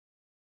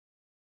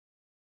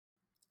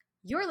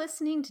You're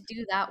listening to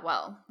Do That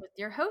Well with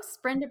your hosts,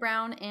 Brenda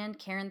Brown and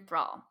Karen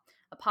Thrall,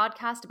 a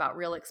podcast about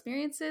real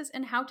experiences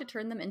and how to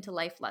turn them into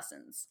life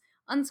lessons.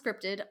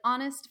 Unscripted,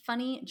 honest,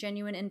 funny,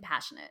 genuine, and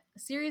passionate.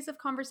 A series of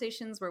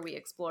conversations where we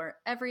explore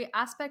every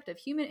aspect of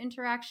human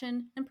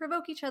interaction and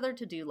provoke each other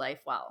to do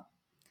life well.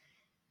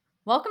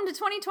 Welcome to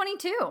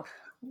 2022.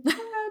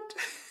 What?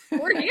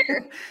 We're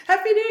here.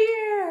 Happy New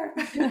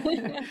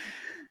Year!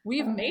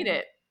 We've made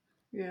it.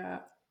 Yeah.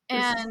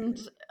 And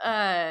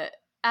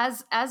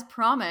as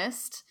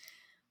promised,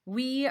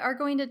 we are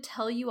going to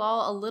tell you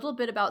all a little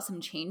bit about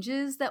some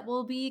changes that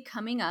will be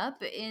coming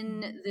up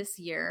in this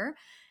year.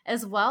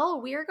 As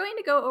well, we are going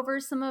to go over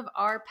some of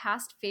our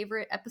past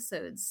favorite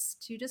episodes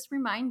to just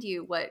remind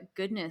you what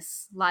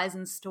goodness lies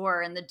in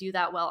store in the Do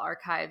That Well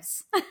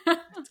archives.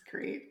 That's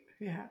great.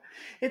 Yeah.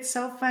 It's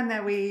so fun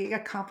that we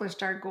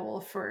accomplished our goal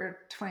for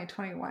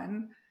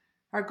 2021.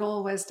 Our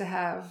goal was to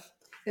have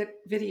it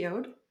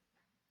videoed.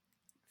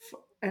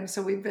 And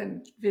so we've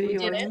been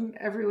videoing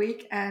every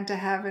week and to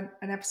have an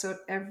episode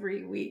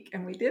every week.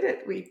 And we did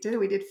it. We did it.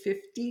 We did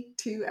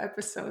 52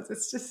 episodes.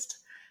 It's just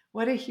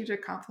what a huge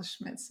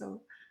accomplishment.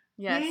 So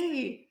Yes.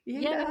 yay.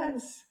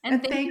 Yes.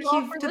 And thank you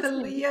all you for to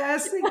listening.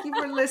 yes, thank you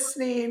for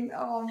listening.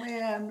 Oh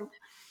man.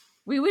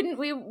 We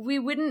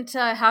wouldn't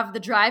have the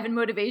drive and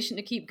motivation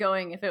to keep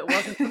going if it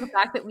wasn't for the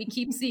fact that we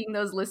keep seeing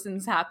those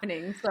listens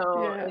happening.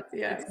 So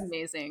it's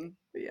amazing.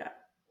 Yeah.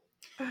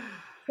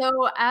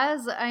 So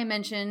as I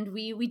mentioned,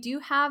 we do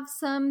have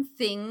some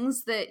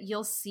things that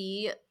you'll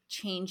see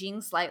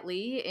changing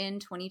slightly in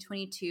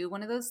 2022.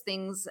 One of those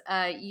things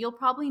you'll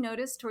probably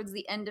notice towards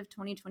the end of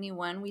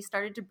 2021, we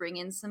started to bring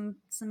in some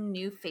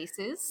new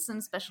faces,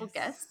 some special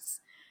guests.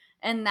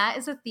 And that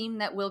is a theme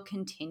that will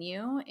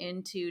continue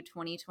into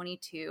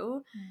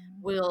 2022.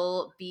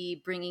 We'll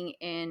be bringing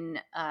in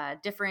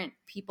different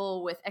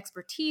people with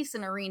expertise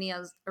in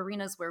arenas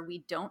where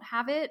we don't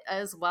have it,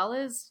 as well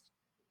as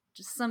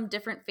just some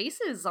different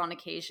faces on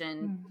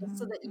occasion,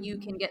 so that you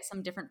can get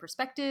some different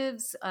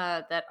perspectives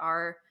that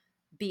are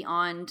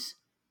beyond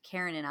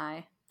Karen and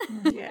I.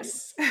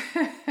 Yes.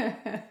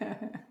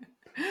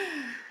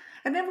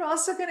 And then we're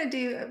also going to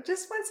do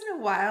just once in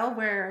a while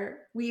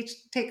where we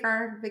each take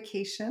our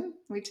vacation.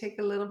 We take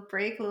a little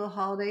break, a little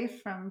holiday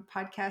from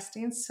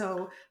podcasting.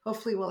 So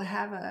hopefully we'll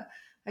have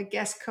a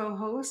guest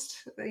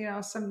co-host,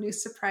 some new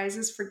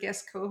surprises for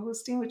guest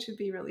co-hosting, which would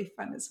be really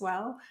fun as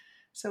well.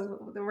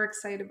 So we're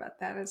excited about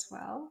that as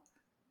well.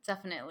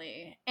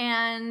 Definitely.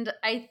 And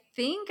I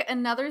think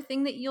another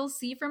thing that you'll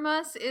see from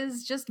us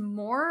is just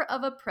more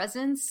of a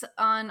presence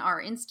on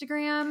our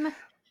Instagram.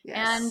 Yes.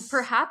 And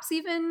perhaps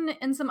even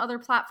in some other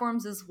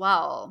platforms as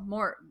well.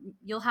 More,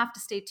 you'll have to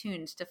stay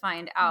tuned to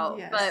find out.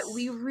 Yes. But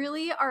we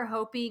really are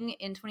hoping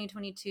in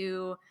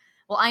 2022.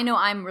 Well, I know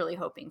I'm really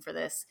hoping for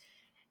this.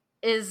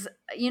 Is,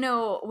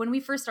 when we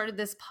first started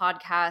this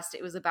podcast,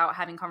 it was about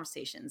having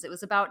conversations. It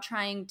was about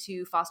trying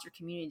to foster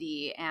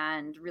community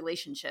and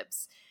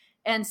relationships.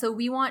 And so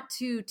we want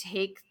to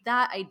take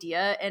that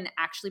idea and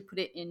actually put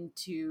it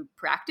into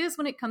practice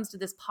when it comes to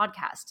this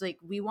podcast. Like,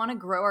 we want to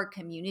grow our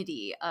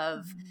community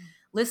of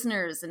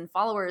listeners and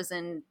followers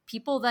and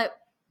people that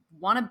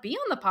want to be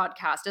on the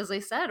podcast. As I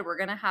said, we're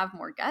going to have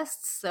more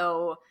guests.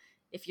 So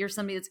if you're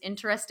somebody that's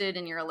interested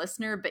and you're a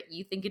listener, but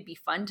you think it'd be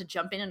fun to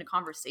jump in a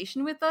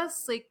conversation with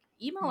us, like,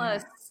 email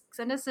us,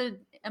 send us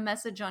a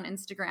message on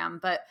Instagram.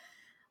 But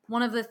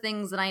one of the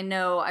things that I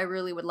know I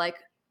really would like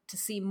to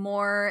see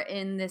more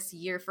in this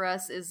year for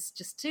us is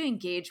just to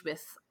engage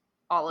with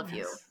all of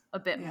you a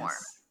bit more.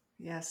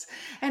 Yes.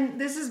 And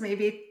this is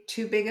maybe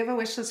too big of a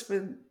wish list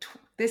for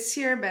this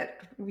year, but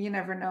you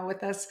never know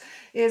with us,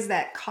 is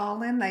that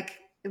call in. Like,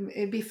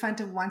 it'd be fun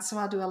to once in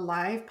a while do a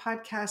live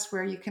podcast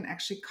where you can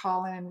actually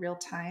call in real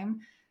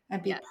time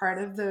and be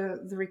part of the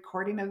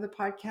recording of the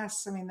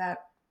podcast. I mean, that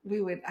we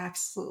would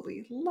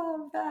absolutely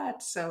love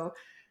that. So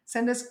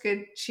send us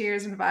good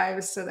cheers and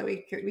vibes so that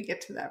we get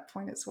to that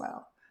point as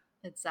well.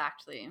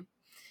 Exactly.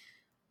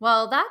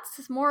 Well,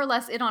 that's more or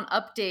less it on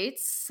updates.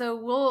 So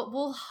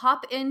we'll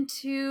hop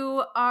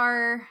into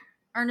our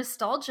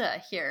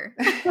nostalgia here.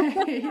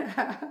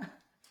 Yeah.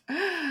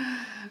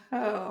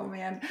 Oh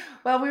man.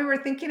 Well, we were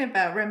thinking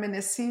about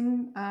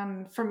reminiscing.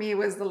 For me, it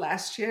was the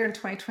last year in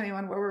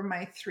 2021. What were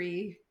my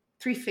three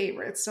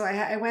favorites? So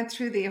I went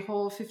through the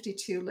whole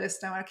 52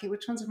 list. I went, okay,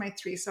 which ones are my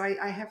three? So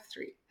I have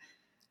three.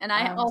 And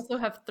I also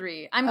have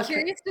three. I'm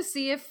curious to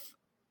see if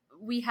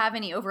we have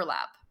any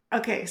overlap.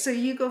 Okay, so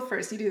you go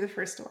first. You do the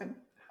first one.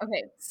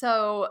 Okay,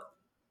 so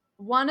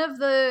one of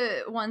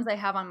the ones I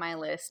have on my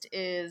list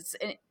is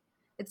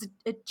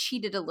it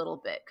cheated a little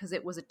bit because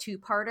it was a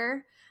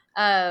two-parter.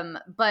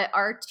 But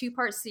our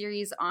two-part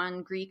series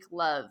on Greek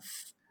love,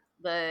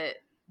 the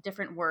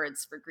different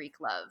words for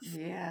Greek love.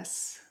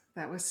 Yes,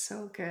 that was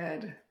so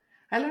good.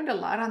 I learned a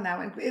lot on that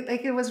one.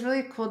 It was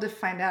really cool to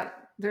find out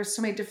there's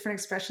so many different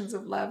expressions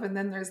of love, and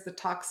then there's the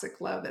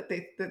toxic love that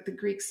the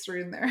Greeks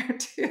threw in there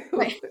too.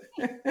 Right.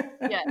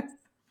 Yes.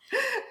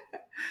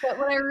 But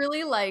what I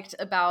really liked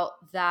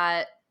about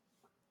that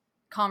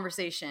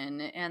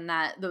conversation and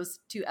those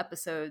two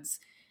episodes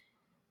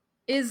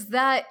is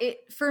that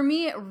it, for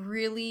me, it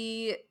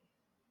really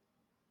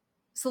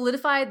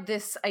solidified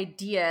this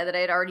idea that I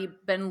had already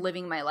been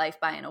living my life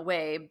by in a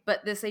way,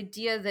 but this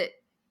idea that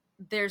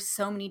there's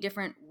so many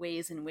different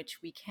ways in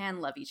which we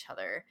can love each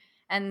other,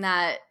 and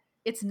that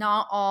it's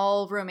not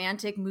all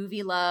romantic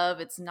movie love.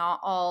 It's not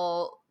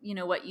all,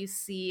 what you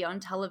see on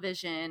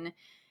television.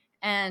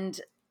 And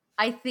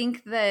I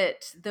think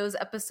that those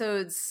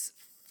episodes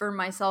for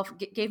myself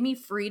gave me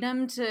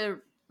freedom to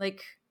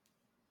like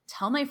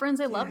tell my friends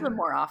I love them Yeah,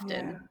 more yeah,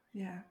 often.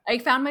 yeah. I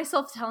found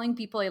myself telling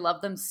people I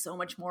love them so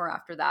much more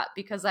after that,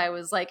 because I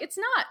was like, it's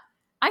not,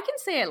 I can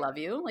say I love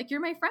you. Like, you're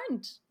my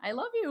friend. I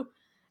love you.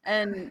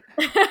 And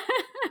and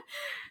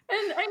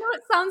I know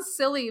it sounds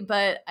silly,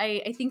 but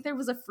I think there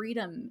was a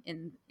freedom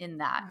in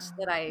that Wow,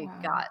 that I wow.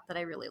 got that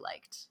I really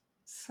liked.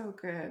 So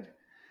good.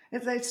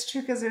 It's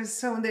true because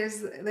there's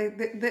like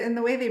in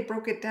the way they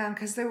broke it down,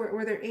 because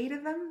were there eight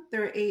of them?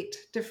 There were eight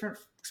different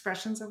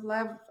expressions of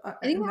love, I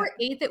think in there the were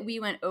 8 that we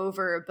went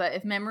over, but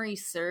if memory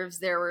serves,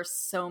 there were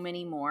so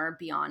many more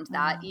beyond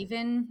that mm,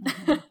 even.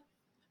 mhm,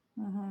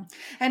 mhm.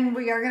 And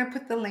we are going to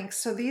put the links.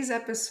 So these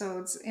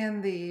episodes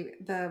in the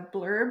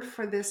blurb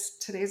for this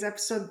today's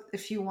episode.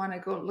 If you want to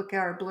go look at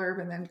our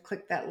blurb and then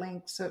click that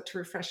link so to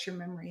refresh your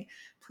memory,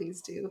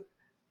 please do.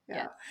 Yeah.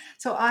 Yes.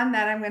 So on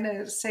that, I'm going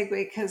to segue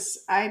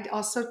because I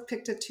also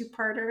picked a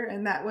two-parter,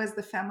 and that was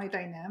the family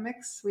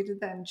dynamics. We did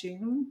that in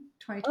June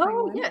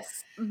Oh, 2021,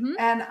 yes. Hmm.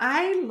 and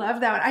I love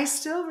that one. I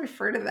still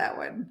refer to that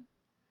one.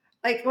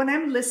 Like when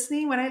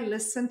when I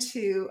listen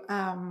to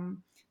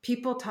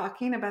people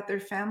talking about their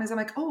families, I'm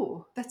like,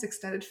 oh, that's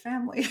extended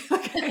family.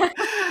 Like,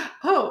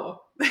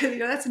 oh,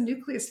 that's a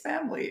nucleus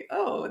family.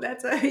 Oh,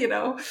 that's a,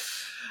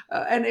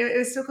 and it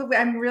was so cool.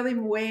 I'm really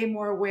way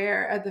more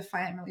aware of the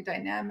family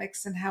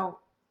dynamics and how,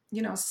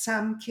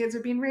 some kids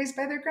are being raised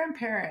by their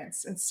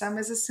grandparents, and some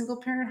as a single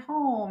parent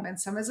home, and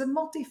some as a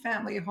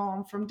multi-family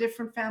home from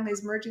different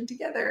families merging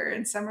together,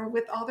 and some are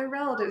with all their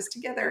relatives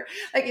together.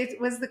 Like, it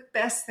was the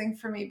best thing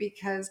for me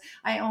because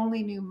I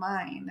only knew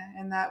mine,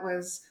 and that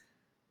was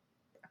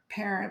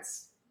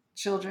parents,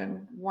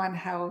 children, one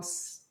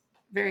house,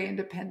 very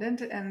independent.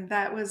 And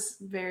that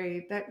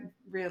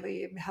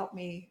really helped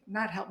me,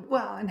 not helped,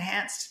 well,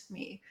 enhanced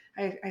me.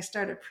 I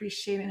started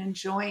appreciating and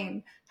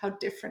enjoying how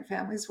different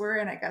families were.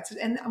 And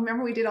and I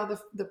remember we did all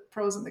the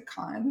pros and the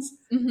cons.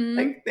 Hmm.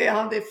 Like they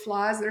all have their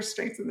flaws, their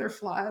strengths and their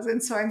flaws.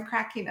 And so I'm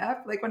cracking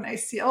up like when I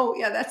see, oh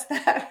yeah, that's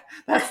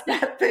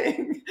that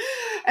thing.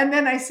 And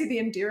then I see the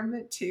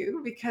endearment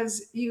too,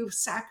 because you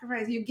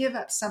give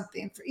up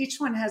something. For each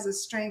one has a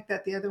strength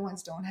that the other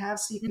ones don't have.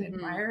 So you can Hmm.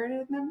 admire it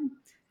in them.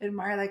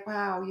 Admire, like,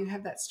 wow, you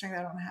have that strength.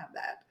 I don't have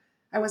that.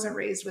 I wasn't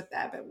raised with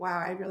that, but wow,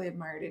 I really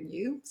admired in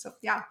you. So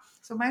yeah.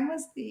 So mine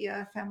was the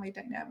family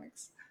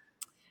dynamics.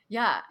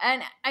 Yeah,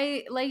 and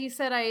I, like you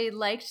said, I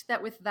liked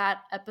that with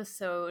that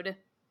episode.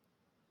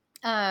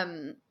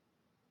 Um,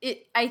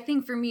 I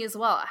think for me as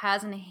well, it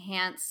has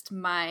enhanced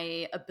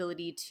my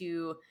ability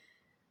to,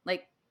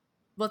 like,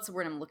 what's the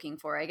word I'm looking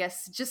for? I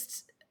guess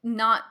just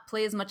not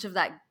play as much of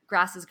that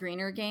grass is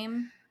greener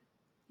game.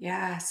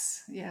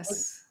 Yes. Like,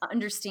 Yes.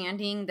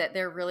 understanding that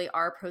there really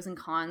are pros and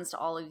cons to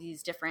all of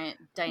these different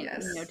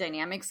Yes.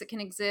 dynamics that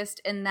can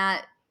exist, and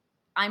that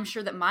I'm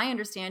sure that my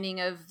understanding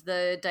of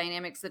the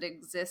dynamics that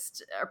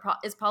exist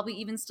is probably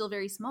even still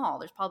very small.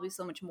 There's probably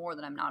so much more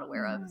that I'm not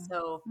aware of. Mm.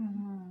 So,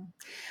 Mhm.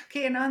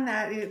 Okay, and on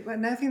that,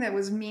 another thing that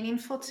was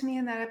meaningful to me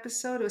in that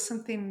episode was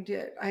something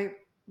that I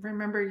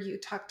remember you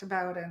talked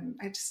about, and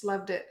I just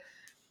loved it.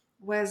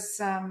 Was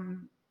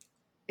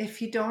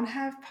if you don't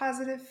have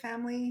positive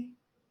family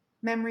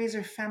memories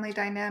or family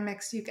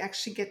dynamics, you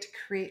actually get to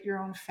create your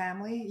own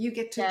family. You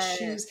get to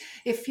choose yes,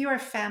 if you are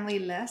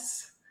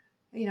family-less.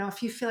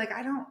 If you feel like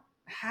I don't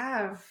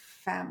have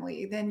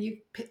family, then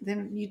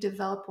you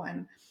develop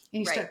one,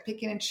 and you right. start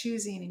picking and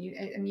choosing,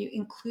 and you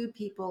include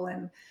people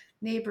and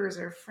neighbors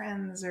or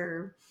friends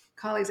or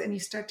colleagues, and you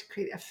start to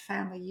create a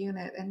family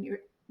unit. And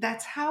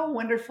that's how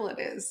wonderful it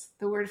is.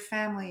 The word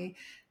family.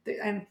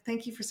 And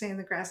thank you for saying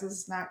the grass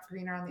is not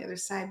greener on the other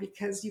side,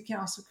 because you can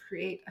also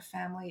create a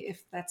family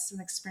if that's an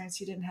experience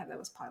you didn't have that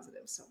was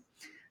positive. So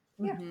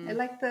yeah, I Hmm.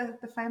 like the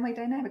family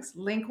dynamics.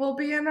 Link will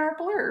be in our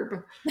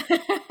blurb.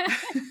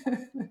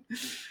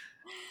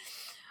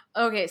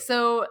 Okay,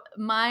 so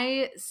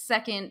my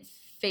second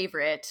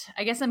favorite,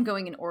 I guess I'm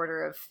going in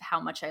order of how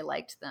much I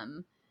liked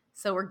them.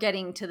 So we're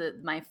getting to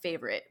my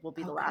favorite will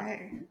be the last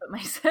Okay.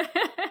 one,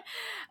 but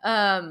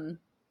um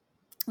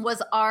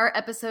was our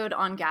episode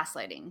on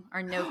gaslighting,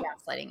 our no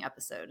gaslighting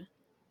episode.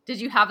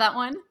 Did you have that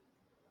one?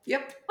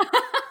 Yep.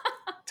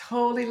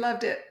 Totally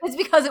loved it. It's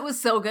because it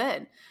was so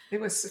good. It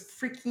was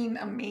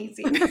freaking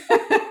amazing.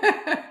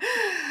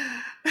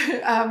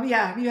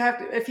 Yeah, you have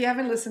to, if you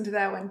haven't listened to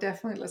that one,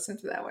 definitely listen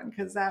to that one,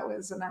 because that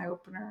was an eye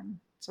opener in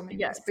so many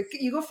ways. But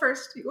Yes. you go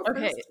first. You go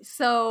Okay, first.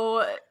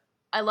 so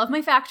I love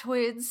my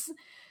factoids.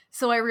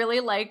 So I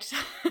really liked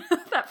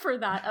that for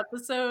that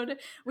episode,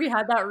 we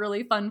had that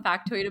really fun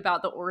factoid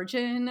about the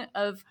origin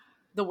of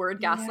the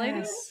word gaslighting.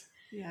 Yes.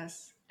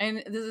 Yes.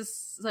 And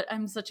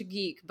I'm such a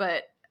geek,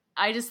 but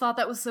I just thought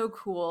that was so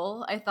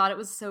cool. I thought it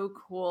was so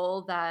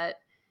cool that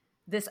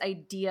this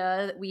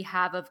idea that we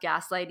have of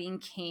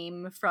gaslighting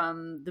came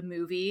from the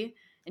movie.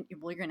 And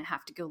well, you're going to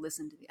have to go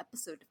listen to the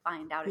episode to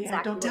find out Yeah,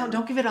 exactly what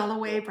don't give it all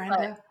away,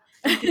 Brenda.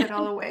 Don't give it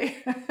all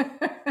away.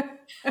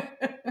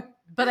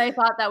 But I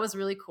thought that was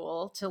really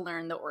cool to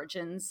learn the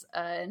origins,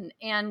 and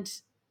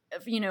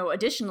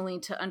additionally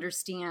to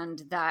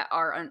understand that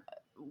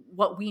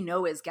what we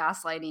know as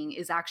gaslighting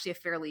is actually a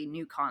fairly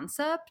new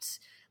concept.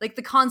 Like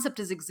the concept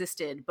has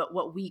existed, but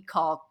what we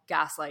call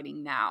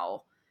gaslighting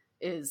now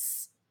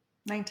is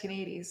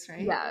 1980s,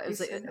 right? Yeah, it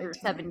was like, or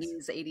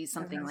 70s, 80s,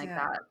 something like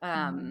yeah.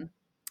 that.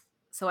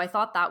 So I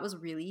thought that was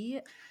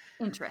really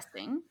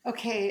interesting.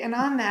 Okay, and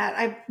on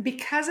that,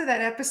 because of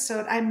that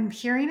episode, I'm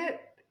hearing it,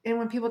 and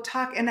when people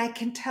talk, and I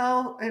can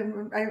tell,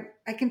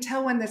 I can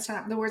tell when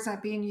the word's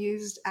not being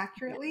used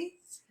accurately.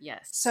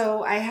 Yes.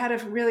 So I had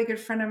a really good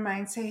friend of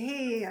mine say,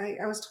 "Hey,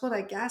 I was told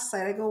I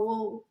gaslight." I go,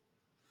 "Well,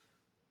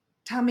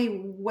 tell me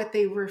what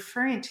they were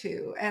referring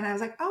to." And I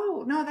was like,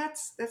 "Oh, no,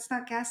 that's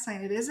not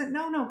gaslighting. It isn't.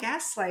 No,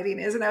 gaslighting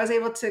is." And I was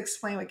able to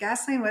explain what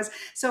gaslighting was.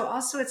 So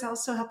also, it's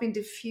also helping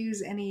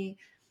diffuse any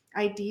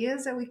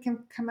ideas that we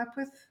can come up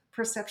with,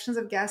 perceptions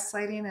of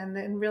gaslighting, and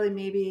then really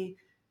maybe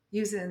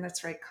use it in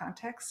its right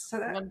context. So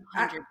that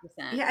 100%.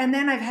 Yeah, and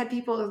then I've had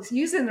people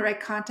use it in the right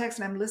context,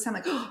 and I'm listening.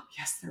 I'm like, "Oh,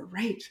 yes, they're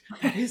right.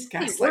 That is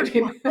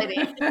gaslighting."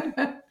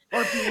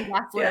 Or being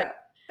gaslit. Yeah.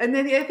 And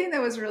then the other thing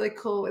that was really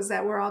cool was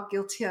that we're all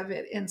guilty of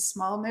it in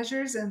small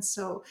measures, and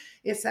so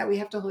it's that we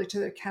have to hold each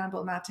other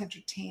accountable not to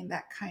entertain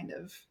that kind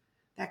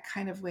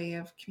of way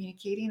of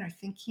communicating or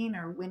thinking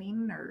or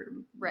winning or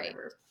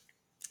whatever.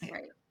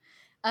 Right.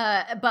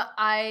 But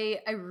I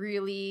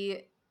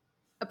really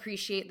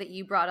appreciate that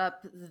you brought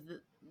up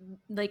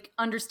like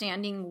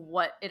understanding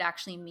what it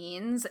actually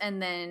means,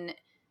 and then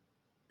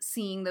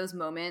seeing those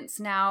moments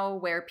now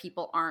where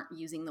people aren't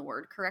using the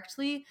word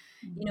correctly.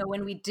 Mm-hmm.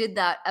 When we did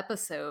that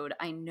episode,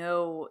 I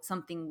know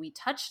something we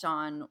touched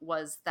on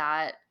was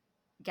that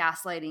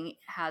gaslighting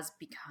has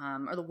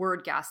become, or the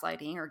word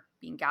gaslighting or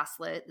being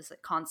gaslit, this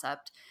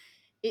concept,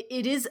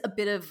 it is a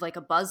bit of like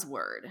a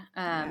buzzword.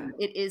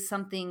 It is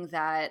something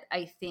that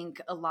I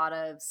think a lot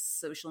of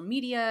social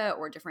media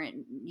or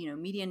different,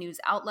 media news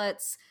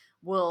outlets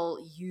will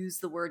use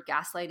the word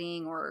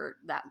gaslighting or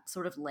that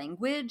sort of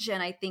language.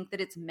 And I think that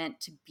it's meant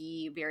to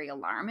be very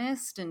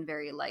alarmist and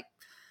very like,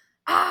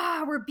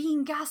 we're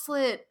being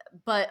gaslit.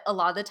 But a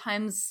lot of the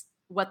times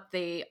what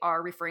they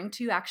are referring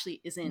to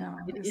actually isn't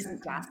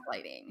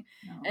gaslighting.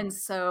 No. And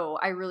so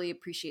I really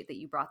appreciate that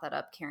you brought that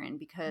up, Karen,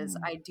 because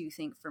I do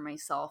think for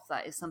myself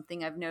that is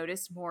something I've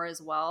noticed more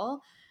as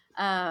well.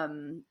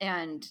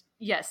 And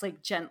yes,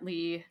 like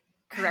gently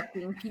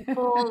correcting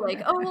people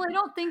like, "Oh, well, I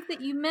don't think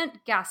that you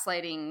meant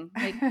gaslighting.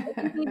 Like, I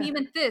think maybe you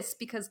meant this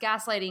because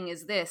gaslighting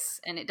is this,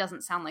 and it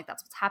doesn't sound like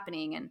that's what's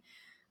happening." And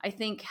I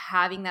think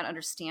having that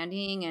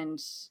understanding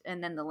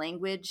and then the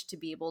language to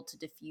be able to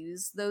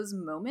diffuse those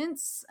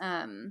moments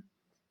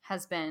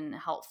has been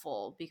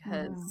helpful,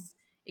 because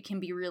it can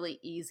be really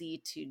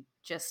easy to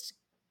just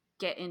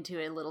get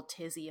into a little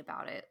tizzy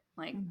about it.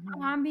 Like,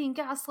 "Oh, I'm being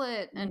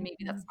gaslit," and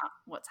maybe that's not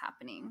what's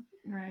happening.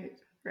 Right.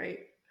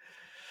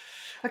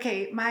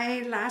 Okay, my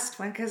last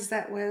one, because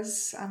that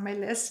was on my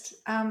list.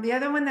 The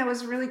other one that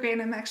was really great,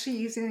 and I'm actually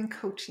using in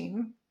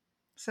coaching,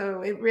 so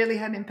it really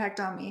had an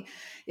impact on me,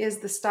 is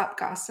the Stop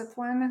Gossip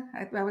one.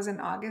 That was in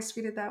August.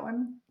 We did that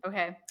one.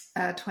 Okay.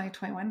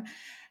 2021.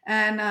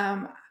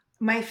 And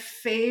my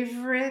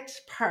favorite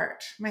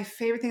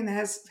thing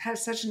that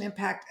has such an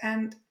impact,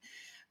 and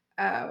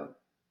I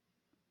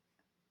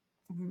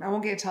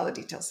won't get into all the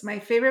details. My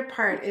favorite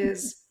part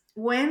is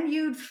when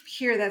you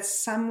hear that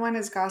someone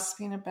is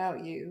gossiping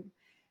about you,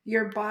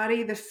 your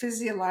body, the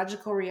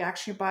physiological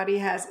reaction your body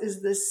has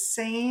is the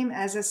same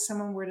as if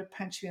someone were to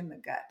punch you in the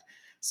gut.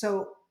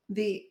 So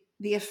the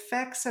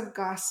effects of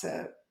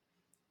gossip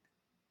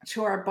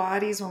to our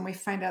bodies when we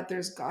find out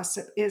there's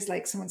gossip is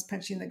like someone's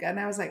punching the gut. And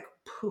I was like,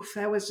 poof,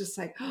 that was just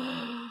like,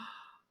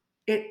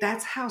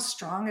 that's how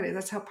strong it is.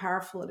 That's how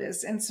powerful it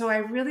is. And so I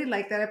really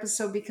like that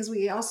episode because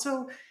we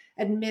also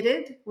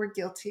admitted we're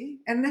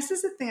guilty. And this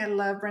is the thing I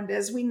love, Brenda,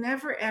 is we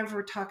never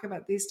ever talk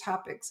about these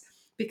topics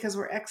because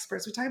we're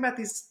experts. We talk about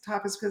these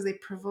topics because they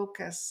provoke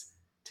us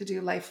to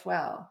do life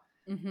well.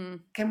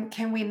 Mm-hmm.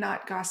 Can we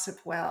not gossip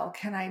well?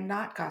 Can I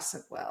not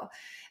gossip well?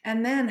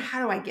 And then how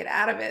do I get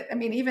out of it? I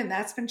mean, even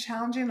that's been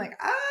challenging. Like,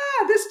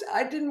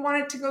 I didn't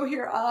want it to go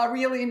here.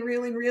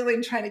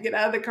 Reeling, trying to get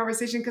out of the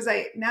conversation because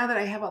now that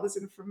I have all this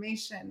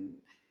information,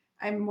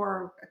 I'm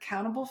more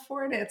accountable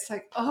for it. And it's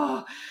like,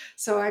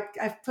 so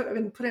I've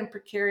been put in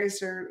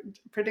precarious or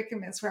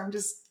predicaments where I'm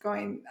just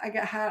going,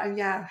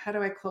 how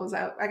do I close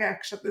out? I got to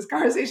shut this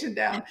conversation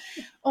down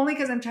only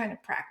because I'm trying to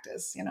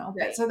practice,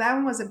 Right. So that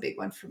one was a big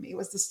one for me,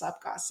 was to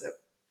stop gossip.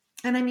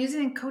 And I'm using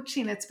it in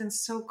coaching. It's been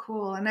so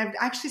cool. And I've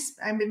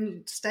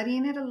been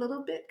studying it a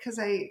little bit because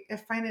I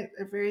find it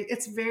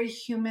it's very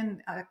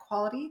human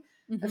quality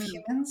of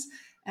humans.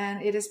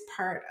 And it is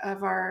part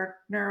of our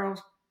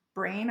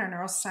brain, our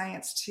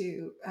neuroscience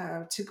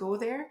to go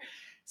there.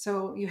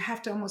 So you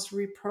have to almost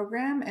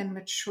reprogram and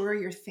mature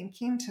your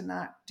thinking to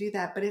not do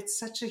that. But it's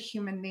such a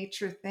human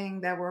nature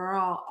thing that we're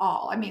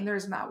all, I mean,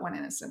 there's not one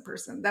innocent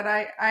person that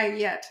I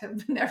yet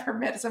have never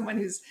met someone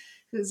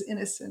who's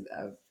innocent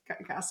of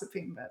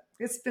gossiping, but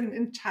it's been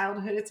in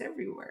childhood, it's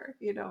everywhere,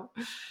 you know.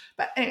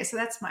 But anyway, so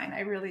that's mine.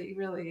 I really,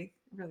 really,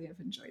 really have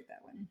enjoyed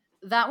that one.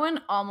 That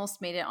one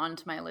almost made it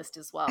onto my list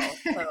as well.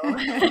 So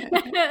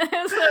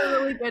it's a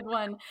really good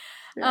one.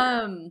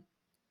 Yeah.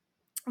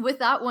 With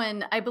that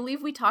one, I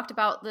believe we talked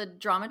about the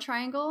drama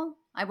triangle.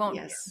 I won't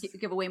Yes.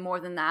 give away more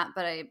than that,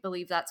 but I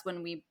believe that's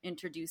when we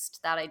introduced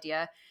that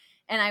idea.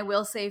 And I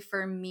will say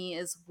for me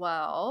as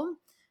well,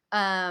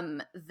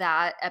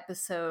 that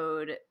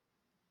episode,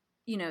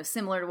 you know,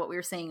 similar to what we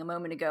were saying a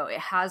moment ago, it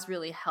has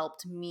really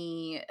helped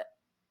me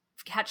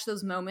catch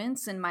those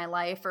moments in my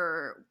life,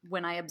 or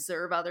when I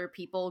observe other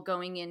people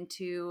going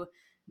into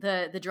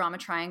the drama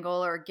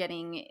triangle or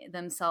getting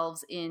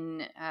themselves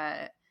in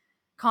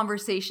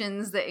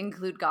conversations that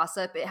include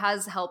gossip. It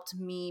has helped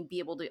me be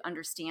able to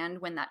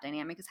understand when that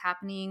dynamic is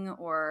happening,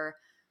 or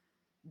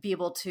be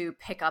able to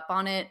pick up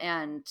on it.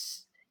 And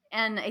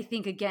I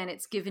think, again,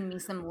 it's given me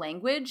some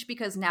language,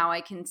 because now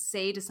I can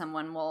say to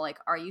someone, well, like,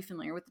 are you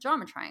familiar with the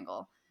drama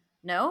triangle?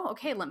 No?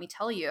 Okay, let me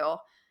tell you.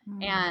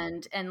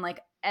 Mm.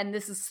 And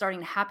this is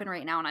starting to happen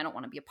right now, and I don't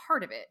want to be a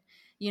part of it,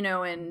 you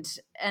know. And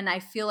I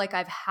feel like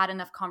I've had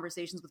enough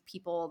conversations with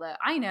people that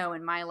I know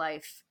in my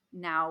life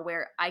now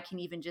where I can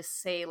even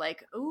just say,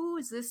 like, oh,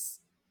 is this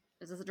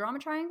a drama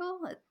triangle?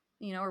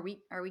 You know,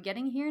 are we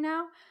getting here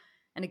now?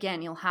 And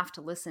again, you'll have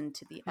to listen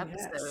to the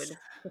Yes. episode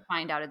to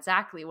find out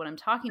exactly what I'm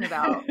talking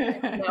about,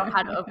 and know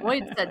how to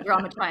avoid said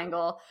drama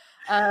triangle.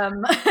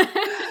 Um,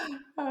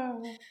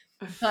 Oh.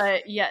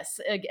 but yes,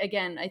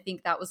 again, I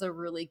think that was a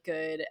really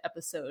good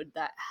episode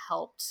that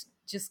helped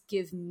just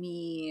give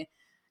me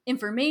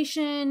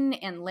information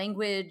and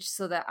language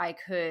so that I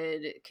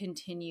could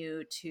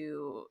continue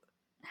to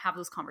have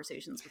those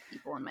conversations with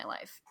people in my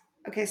life.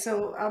 Okay,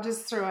 so I'll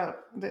just throw out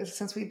this,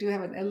 since we do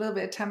have a little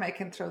bit of time, I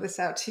can throw this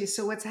out to you.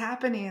 So what's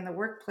happening in the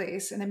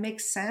workplace, and it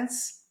makes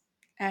sense,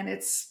 and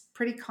it's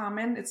pretty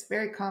common, it's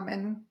very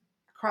common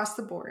across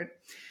the board,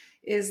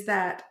 is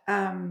that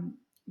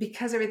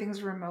because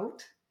everything's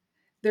remote,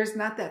 there's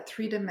not that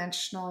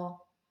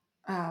three-dimensional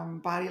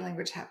body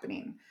language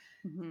happening.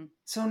 Mm-hmm.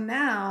 So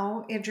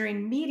now,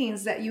 during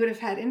meetings that you would have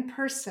had in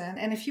person,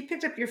 and if you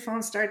picked up your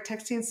phone, started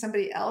texting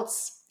somebody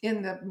else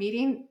in the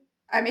meeting,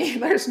 I mean,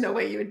 there's no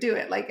way you would do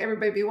it. Like,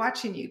 everybody be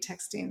watching you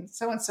texting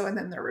so and so, and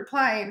then they're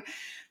replying.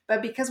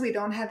 But because we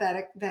don't have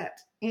that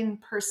in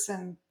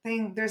person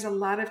thing, there's a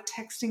lot of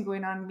texting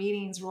going on,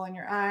 meetings, rolling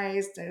your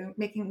eyes,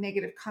 making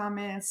negative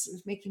comments,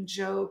 making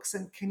jokes,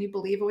 and can you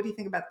believe it? What do you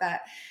think about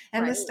that?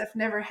 And Right. this stuff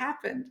never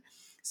happened.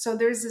 So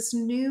there's this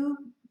new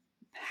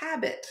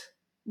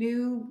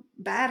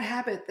bad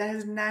habit that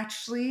has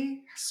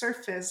naturally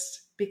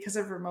surfaced because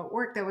of remote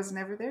work that was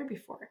never there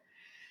before.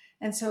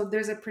 And so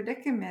there's a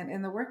predicament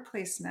in the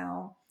workplace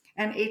now.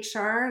 And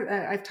HR,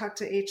 I've talked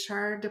to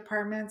HR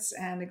departments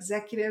and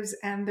executives,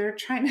 and they're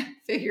trying to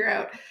figure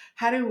out,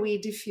 how do we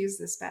diffuse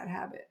this bad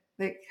habit?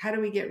 Like, how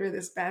do we get rid of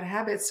this bad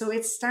habit? So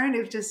it's starting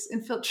to just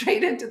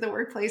infiltrate into the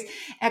workplace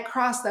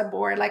across the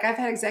board. Like, I've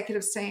had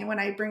executives saying, when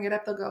I bring it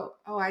up, they'll go,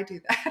 oh, I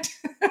do that.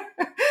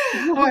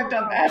 Oh, I've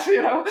done that,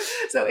 you know.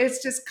 So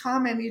it's just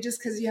common, you just,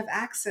 because you have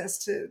access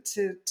to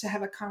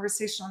have a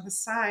conversation on the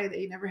side that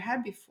you never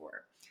had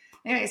before.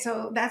 Anyway,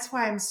 so that's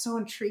why I'm so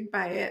intrigued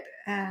by it.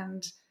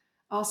 And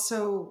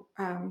also,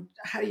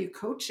 how do you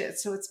coach it?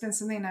 So it's been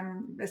something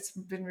it's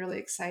been really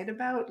excited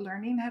about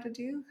learning how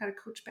to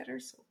coach better.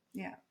 So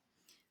yeah.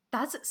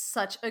 That's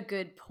such a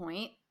good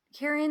point,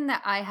 Karen,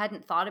 that I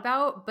hadn't thought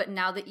about. But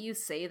now that you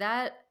say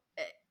that,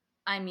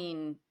 I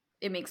mean,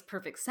 it makes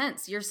perfect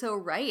sense. You're so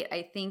right.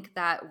 I think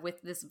that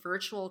with this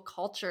virtual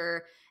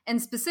culture,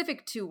 and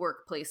specific to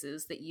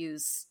workplaces that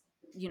use,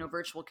 you know,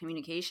 virtual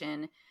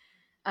communication,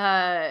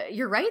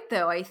 you're right,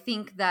 though. I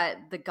think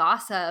that the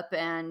gossip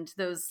and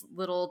those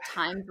little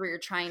times where you're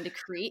trying to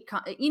create,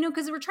 you know,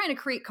 because we're trying to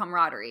create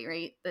camaraderie,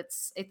 right?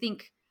 I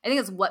think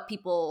that's what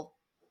people,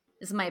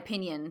 this is my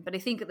opinion, but I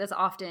think that's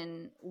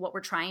often what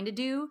we're trying to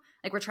do.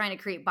 Like, we're trying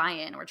to create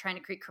buy-in, we're trying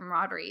to create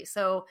camaraderie.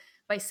 So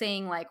by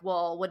saying, like,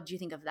 well, what did you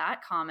think of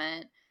that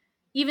comment?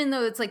 Even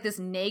though it's like this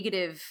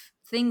negative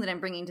thing that I'm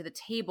bringing to the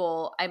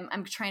table,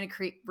 I'm trying to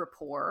create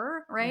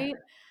rapport, Yeah. right?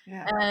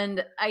 Yeah.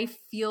 And I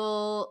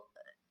feel,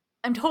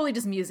 I'm totally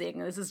just musing.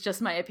 This is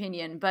just my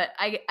opinion, but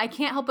I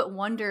can't help but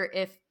wonder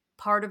if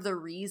part of the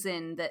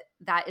reason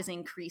that is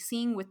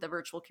increasing with the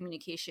virtual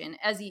communication,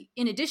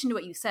 in addition to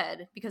what you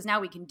said, because now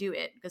we can do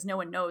it because no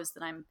one knows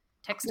that I'm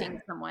Yeah. texting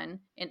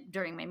someone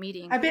during my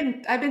meeting. I've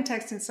been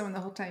texting someone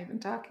the whole time you've been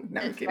talking. No,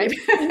 I'm Right? kidding.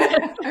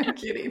 I'm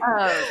kidding.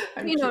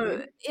 I'm You know,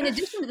 kidding. in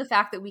addition to the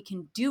fact that we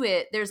can do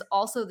it, there's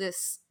also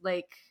this,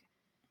 like,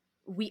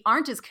 we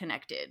aren't as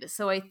connected.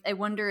 So I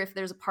wonder if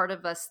there's a part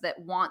of us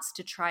that wants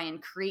to try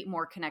and create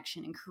more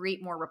connection and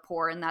create more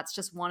rapport. And that's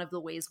just one of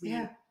the ways we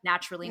Yeah.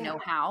 naturally Yeah. know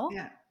how.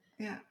 Yeah.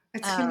 Yeah.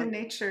 It's human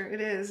nature.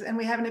 It is. And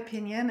we have an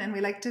opinion and we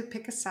like to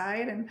pick a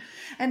side.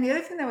 And the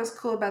other thing that was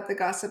cool about the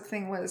gossip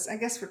thing was, I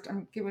guess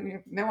I'm giving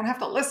you, they won't have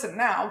to listen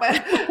now,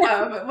 but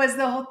was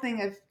the whole thing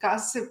of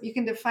gossip. You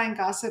can define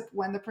gossip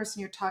when the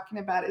person you're talking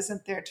about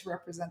isn't there to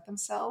represent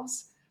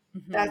themselves.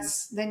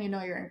 That's, then you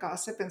know you're in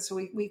gossip. And so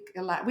we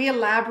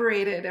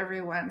elaborated,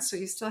 everyone. So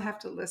you still have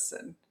to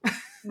listen.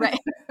 Right.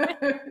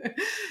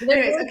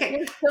 Anyways, okay.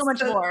 There's so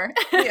much more.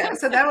 Yeah.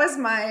 So those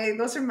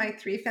are my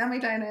 3 family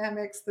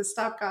dynamics: the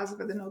stop gossip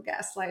and the no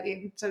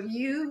gaslighting. So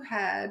you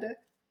had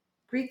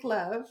Greek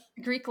love.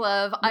 No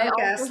I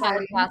also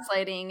had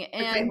gaslighting.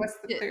 And okay, what's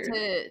the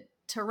third?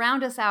 To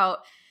round us out,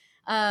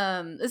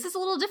 this is a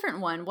little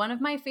different one. One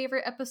of my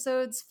favorite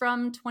episodes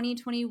from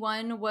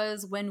 2021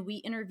 was when we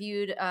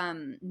interviewed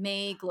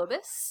May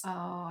Globus.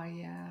 Oh,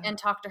 yeah. And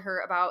talked to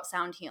her about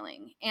sound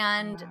healing.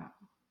 And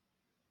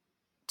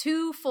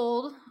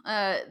twofold.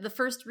 The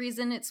first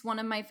reason it's one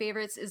of my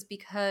favorites is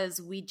because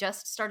we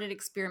just started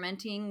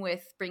experimenting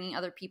with bringing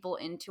other people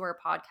into our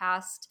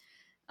podcast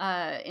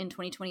in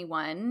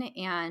 2021.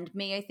 And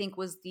May, I think,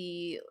 was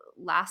the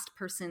last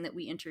person that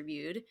we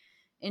interviewed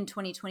in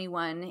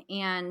 2021.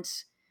 And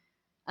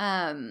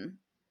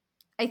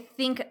I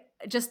think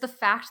just the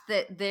fact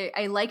that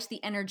I liked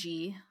the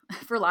energy,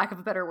 for lack of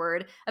a better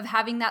word, of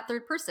having that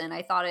third person.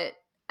 I thought it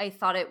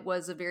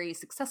was a very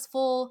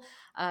successful.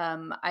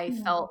 I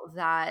felt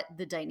that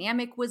the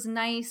dynamic was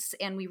nice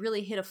and we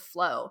really hit a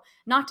flow.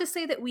 Not to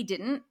say that we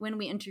didn't when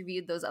we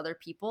interviewed those other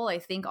people. I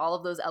think all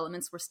of those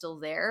elements were still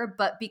there,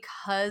 but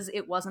because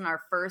it wasn't our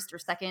first or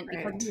second,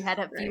 because we had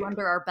a few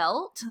under our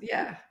belt.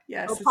 Yeah.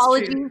 Yes.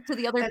 Apologies to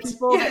the other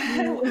people.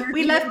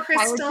 We love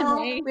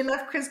Crystal. We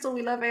love Crystal.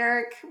 We love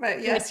Eric.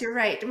 But yes, you're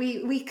right.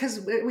 Because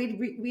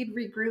we'd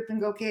regroup and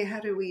go, okay,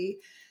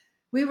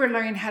 we were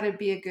learning how to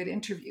be a good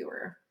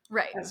interviewer.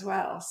 Right. As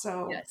well.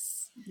 So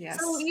yes.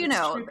 So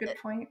good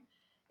point.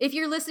 If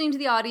you're listening to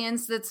the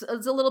audience, it's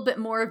a little bit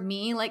more of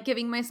me like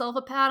giving myself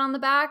a pat on the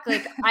back.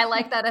 Like I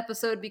like that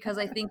episode because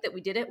I think that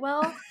we did it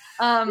well.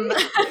 That's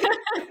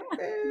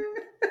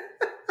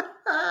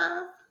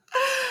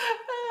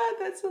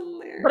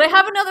hilarious. But I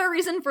have another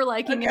reason for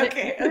liking it.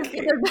 Okay.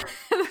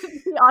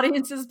 The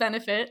audience's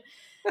benefit.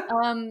 Which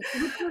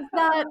is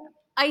that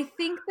I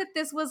think that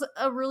this was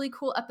a really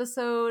cool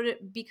episode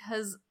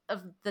because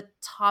of the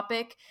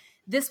topic.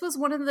 This was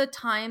one of the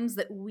times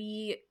that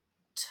we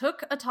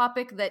took a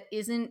topic that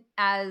isn't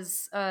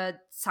as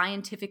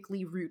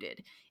scientifically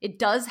rooted. It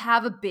does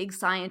have a big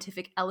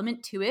scientific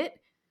element to it,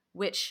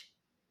 which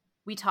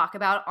we talk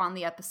about on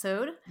the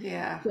episode.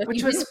 Yeah,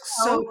 which was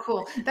so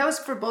cool. That was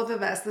for both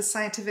of us. The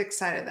scientific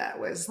side of that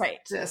was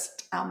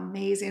just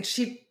amazing.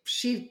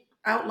 She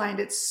outlined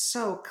it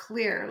so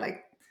clear.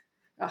 Like,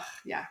 oh,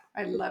 yeah,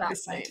 I love the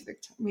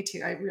scientific. Me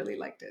too. I really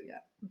liked it. Yeah.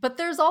 But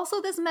there's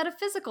also this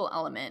metaphysical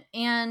element.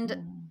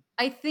 And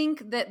I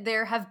think that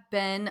there have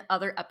been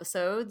other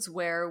episodes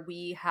where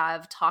we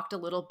have talked a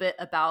little bit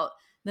about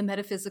the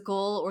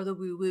metaphysical or the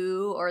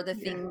woo-woo or the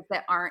things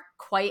that aren't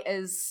quite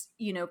as,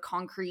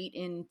 concrete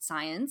in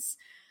science.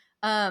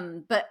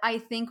 But I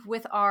think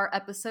with our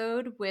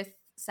episode with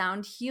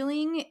sound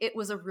healing, it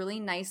was a really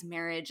nice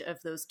marriage of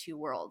those two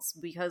worlds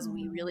because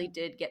we really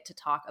did get to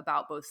talk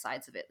about both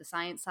sides of it, the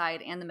science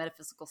side and the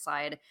metaphysical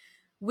side,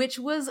 which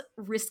was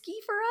risky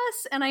for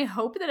us. And I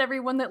hope that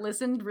everyone that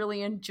listened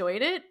really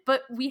enjoyed it,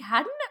 but we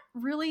hadn't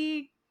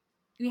really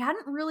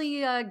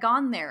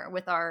gone there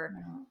with our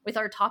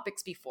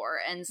topics before.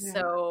 And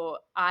so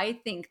I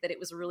think that it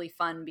was really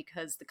fun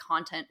because the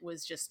content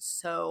was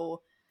just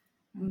so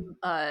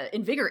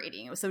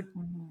invigorating. It was so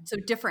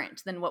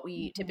different than what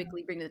we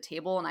typically bring to the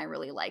table. And I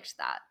really liked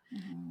that.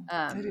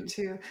 I do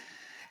too.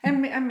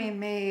 And I mean,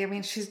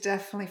 May, she's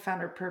definitely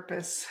found her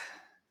purpose.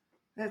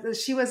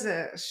 She was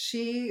a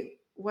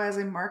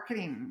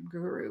marketing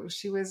guru.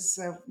 She was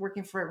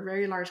working for a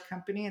very large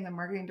company in the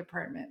marketing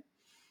department.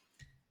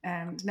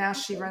 And now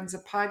she runs a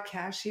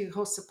podcast. She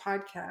hosts a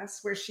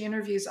podcast where she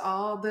interviews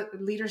all the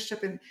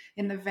leadership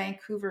in the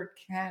Vancouver,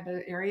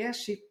 Canada area.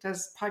 She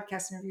does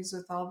podcast interviews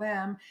with all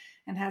them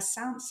and has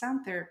sound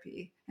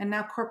therapy. And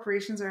now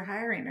corporations are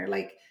hiring her.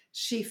 Like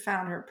she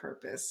found her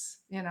purpose,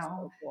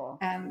 So cool.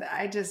 And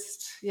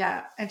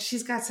and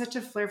she's got such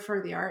a flair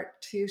for the art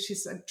too.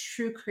 She's a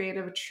true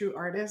creative, a true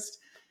artist.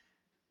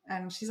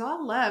 And she's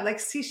all love.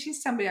 Like, see,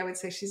 she's somebody I would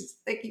say she's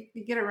like,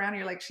 you get around,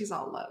 you're like, she's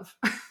all love.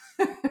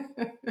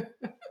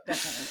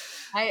 Definitely.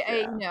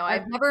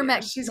 I've never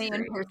met May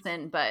in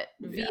person, but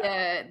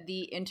via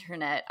the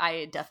internet,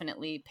 I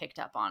definitely picked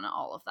up on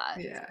all of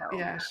that.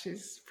 Yeah,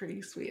 she's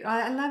pretty sweet.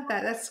 I love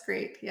that. That's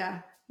great.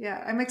 Yeah.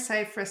 I'm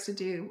excited for us to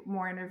do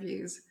more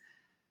interviews,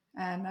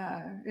 and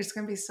it's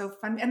going to be so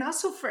fun. And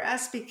also for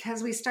us,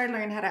 because we started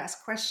learning how to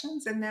ask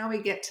questions, and now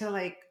we get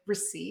to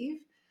receive.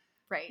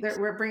 Right.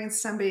 We're bringing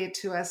somebody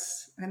to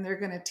us, and they're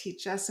going to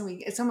teach us,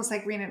 and it's almost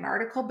like reading an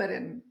article, but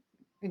in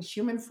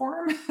human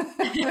form.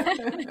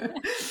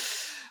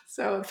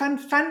 So fun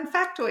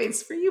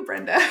factoids for you,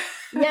 Brenda.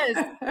 Yes,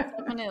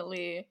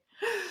 definitely.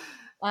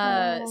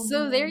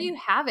 So there you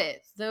have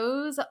it.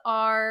 Those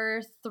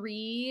are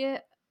 3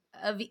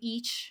 of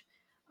each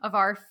of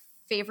our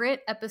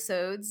favorite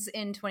episodes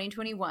in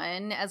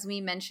 2021. As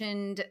we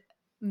mentioned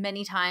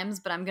many times,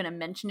 but I'm going to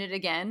mention it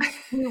again.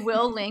 We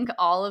will link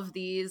all of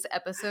these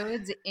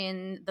episodes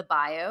in the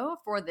bio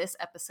for this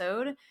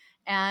episode.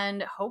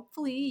 And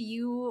hopefully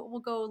you will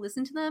go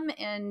listen to them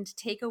and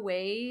take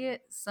away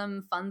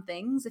some fun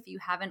things if you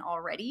haven't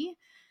already.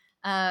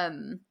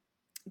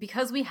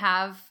 Because we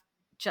have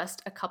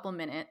just a couple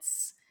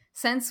minutes,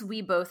 since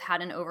we both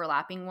had an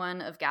overlapping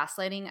one of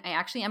gaslighting,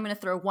 I'm going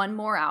to throw one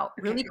more out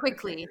really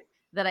quickly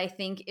that I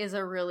think is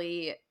a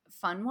really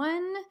fun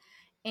one.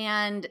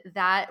 And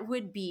that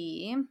would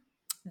be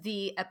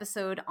the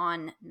episode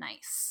on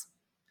NICE.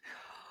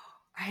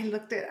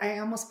 I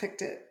almost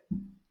picked it.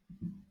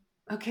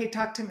 Okay,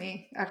 talk to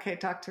me.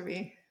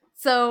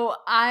 So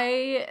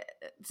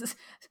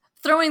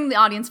throwing the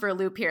audience for a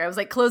loop here. I was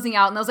like closing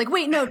out and I was like,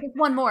 wait, no, just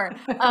one more.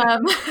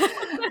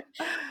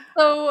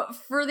 So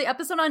for the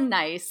episode on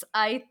NICE,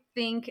 I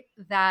think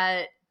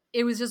that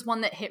it was just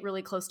one that hit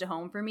really close to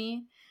home for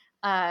me.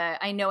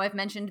 I know I've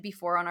mentioned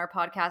before on our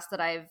podcast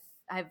that I've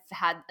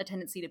had a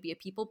tendency to be a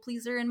people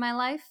pleaser in my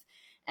life.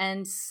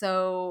 And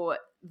so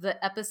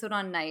the episode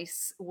on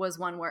NICE was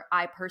one where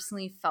I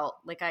personally felt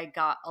like I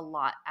got a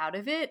lot out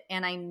of it.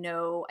 And I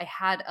know I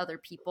had other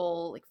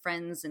people, like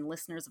friends and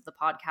listeners of the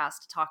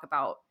podcast, talk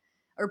about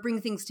or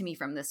bring things to me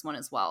from this one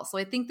as well. So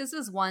I think this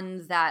is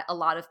one that a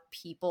lot of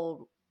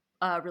people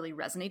really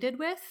resonated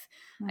with.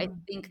 I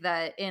think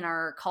that in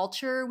our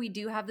culture, we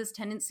do have this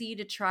tendency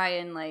to try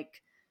and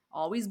like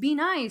always be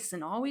nice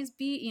and always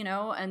be,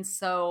 and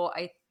so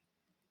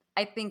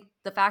I think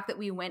the fact that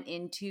we went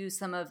into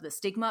some of the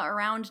stigma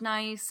around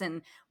nice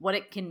and what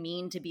it can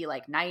mean to be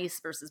like nice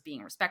versus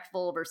being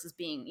respectful versus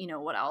being,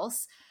 what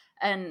else.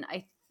 And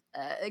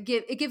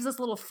it gives us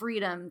a little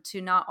freedom to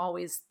not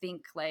always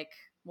think like,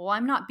 well,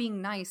 I'm not being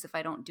nice if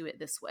I don't do it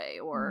this way,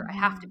 or I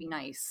have to be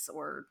nice,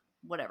 or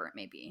whatever it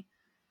may be.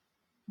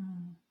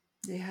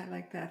 Yeah, I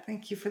like that.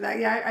 Thank you for that.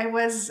 Yeah, I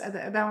was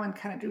that one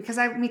kind of, because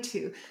me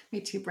too,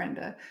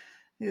 Brenda,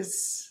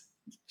 is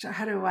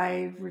how do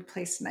I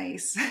replace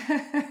nice?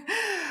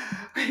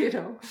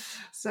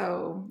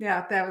 So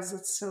yeah,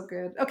 that's so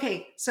good.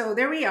 Okay, so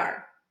there we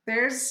are.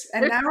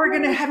 Now we're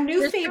going to have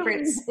new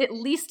favorites. At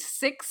least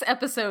 6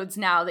 episodes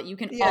now that you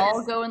can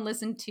all go and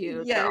listen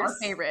to. Yes. Our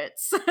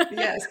favorites.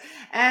 Yes.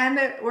 And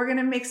we're going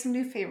to make some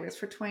new favorites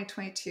for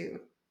 2022.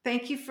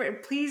 Thank you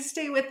please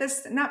stay with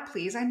us. Not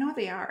please, I know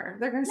they are.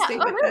 They're going to stay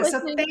with us. So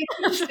thank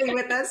you, stay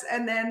with us.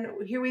 And then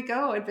here we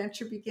go.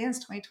 Adventure begins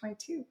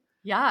 2022.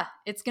 Yeah,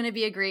 it's going to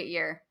be a great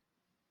year.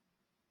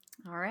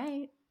 All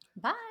right.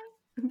 Bye.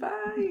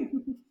 Bye.